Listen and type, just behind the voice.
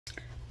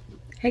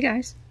Hey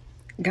guys,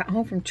 got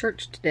home from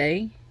church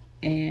today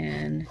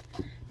and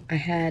I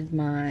had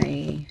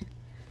my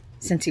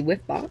Scentsy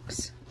whiff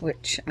box,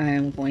 which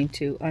I'm going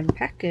to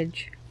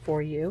unpackage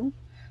for you.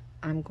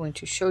 I'm going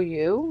to show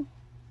you.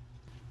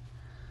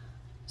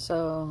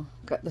 So,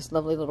 got this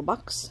lovely little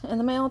box in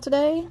the mail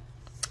today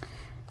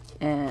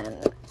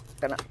and I'm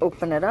gonna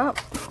open it up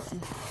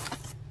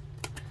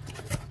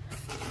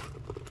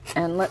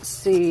and let's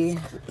see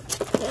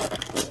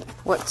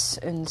what's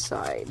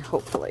inside,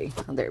 hopefully.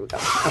 Oh, there we go.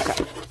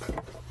 Okay.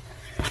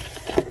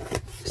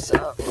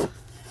 So,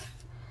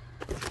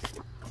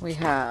 we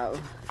have,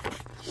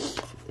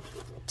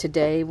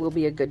 today will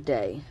be a good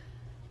day.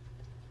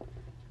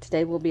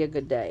 Today will be a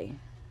good day.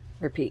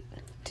 Repeat,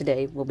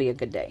 today will be a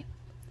good day.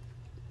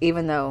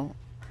 Even though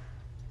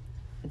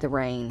the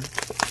rain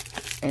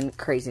and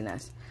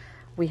craziness.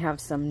 We have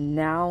some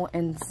Now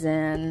and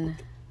Zen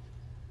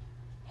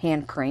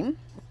hand cream.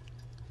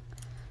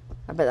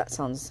 I bet that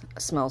smells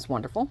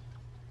wonderful.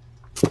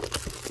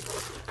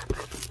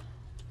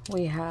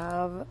 We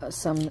have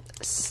some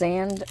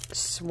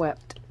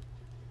Sandswept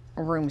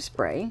room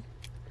spray.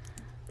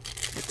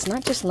 It's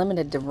not just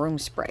limited to room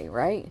spray,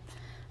 right?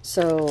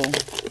 So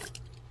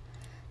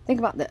think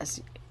about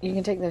this. You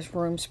can take this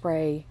room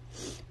spray,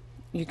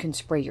 you can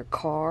spray your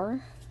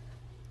car,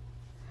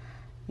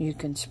 you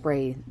can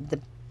spray the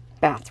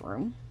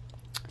bathroom.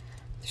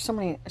 There's so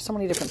many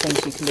different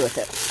things you can do with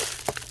it.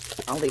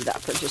 I'll leave that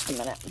for just a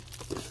minute.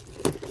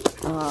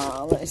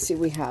 Let's see,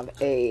 we have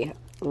a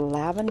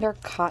lavender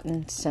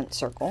cotton scent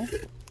circle.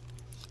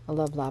 I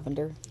love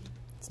lavender.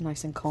 It's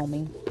nice and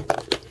calming.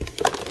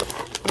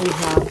 We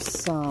have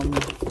some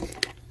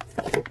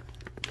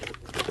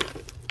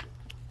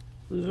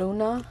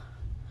Luna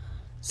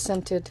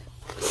scented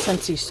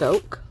scentsy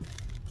soak.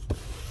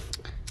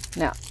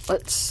 Now,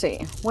 let's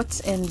see. What's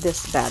in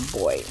this bad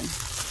boy?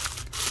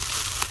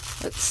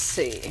 Let's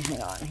see.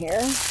 Hang on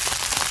here.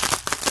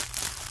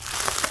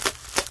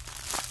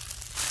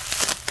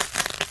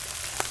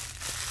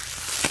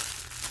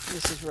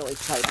 This is really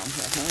tight on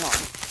here. Hang on.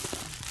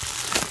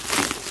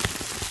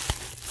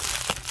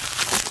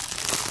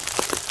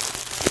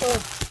 Oh.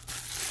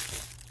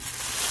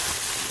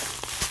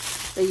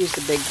 They used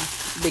a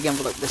big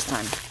envelope this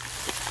time.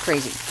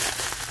 Crazy.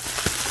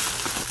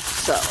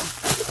 So,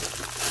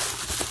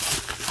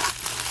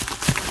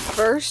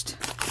 first,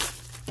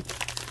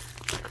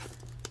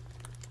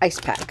 ice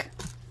pack,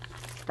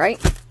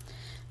 right?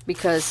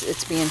 Because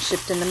it's being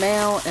shipped in the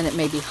mail and it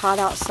may be hot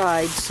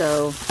outside,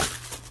 so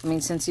I mean,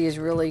 Scentsy is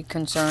really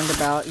concerned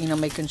about, you know,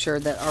 making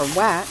sure that our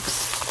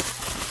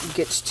wax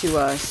gets to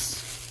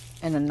us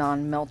in a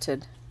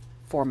non-melted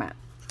format.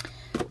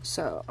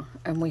 So,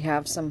 and we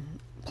have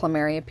some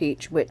plumeria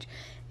peach, which,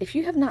 if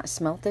you have not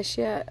smelled this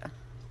yet,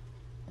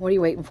 what are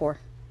you waiting for?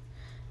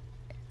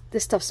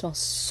 This stuff smells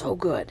so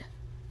good.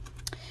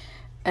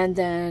 And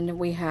then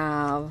we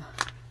have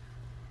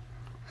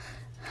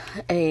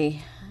a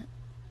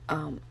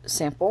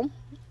sample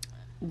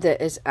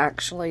that is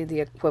actually the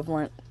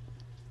equivalent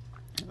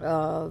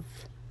of,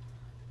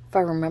 if I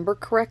remember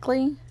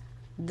correctly,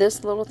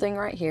 this little thing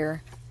right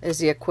here is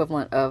the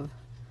equivalent of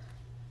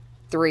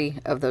 3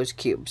 of those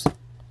cubes.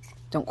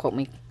 Don't quote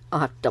me.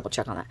 I'll have to double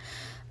check on that.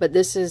 But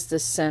this is the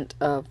scent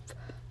of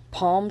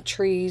palm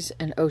trees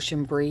and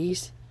ocean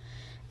breeze.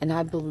 And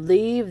I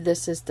believe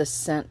this is the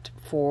scent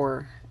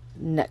for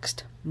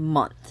next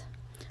month.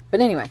 But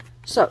anyway,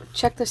 so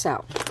check this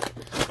out.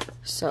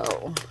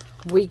 So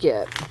we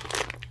get,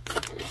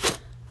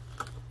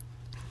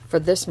 for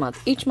this month,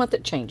 each month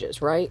it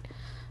changes, right?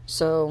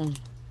 So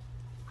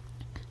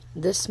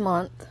this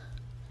month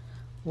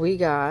we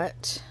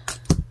got,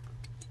 I'm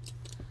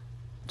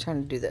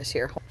trying to do this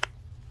here.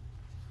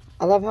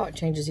 I love how it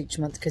changes each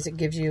month because it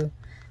gives you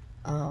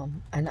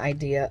an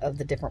idea of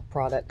the different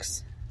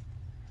products.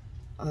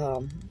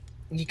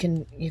 You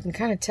can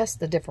kind of test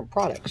the different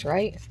products,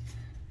 right?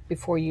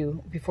 Before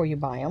you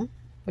buy them,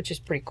 which is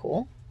pretty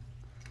cool.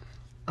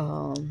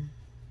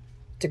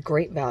 It's a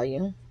great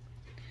value.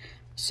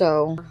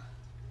 So,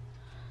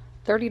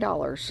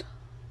 $30.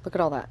 Look at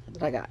all that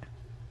I got.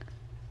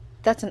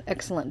 That's an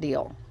excellent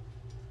deal.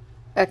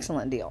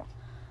 Excellent deal.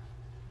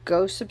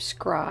 Go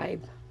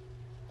subscribe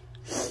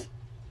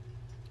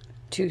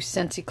to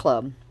Scentsy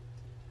Club.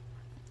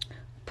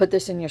 Put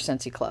this in your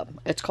Scentsy Club.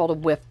 It's called a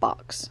whiff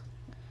box.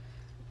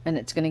 And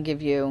it's going to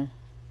give you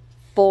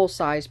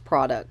full-size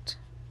product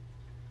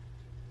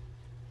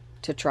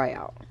to try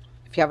out.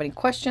 If you have any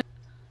questions,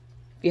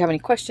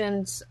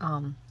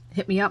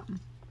 hit me up.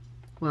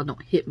 Well,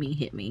 don't hit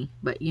me,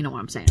 but you know what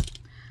I'm saying.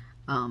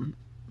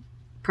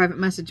 Private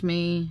message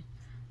me,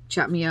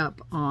 chat me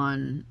up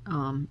on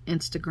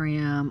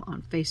Instagram,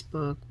 on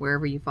Facebook,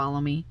 wherever you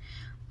follow me.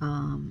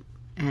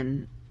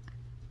 And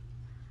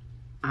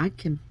I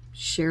can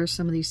share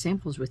some of these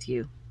samples with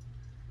you.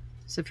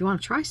 So if you want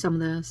to try some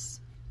of this,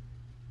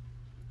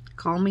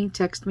 call me,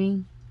 text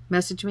me,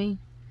 message me.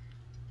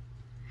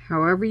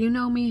 However you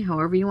know me,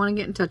 however you want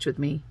to get in touch with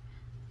me,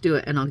 do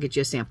it and I'll get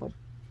you a sample.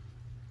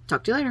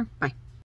 Talk to you later. Bye.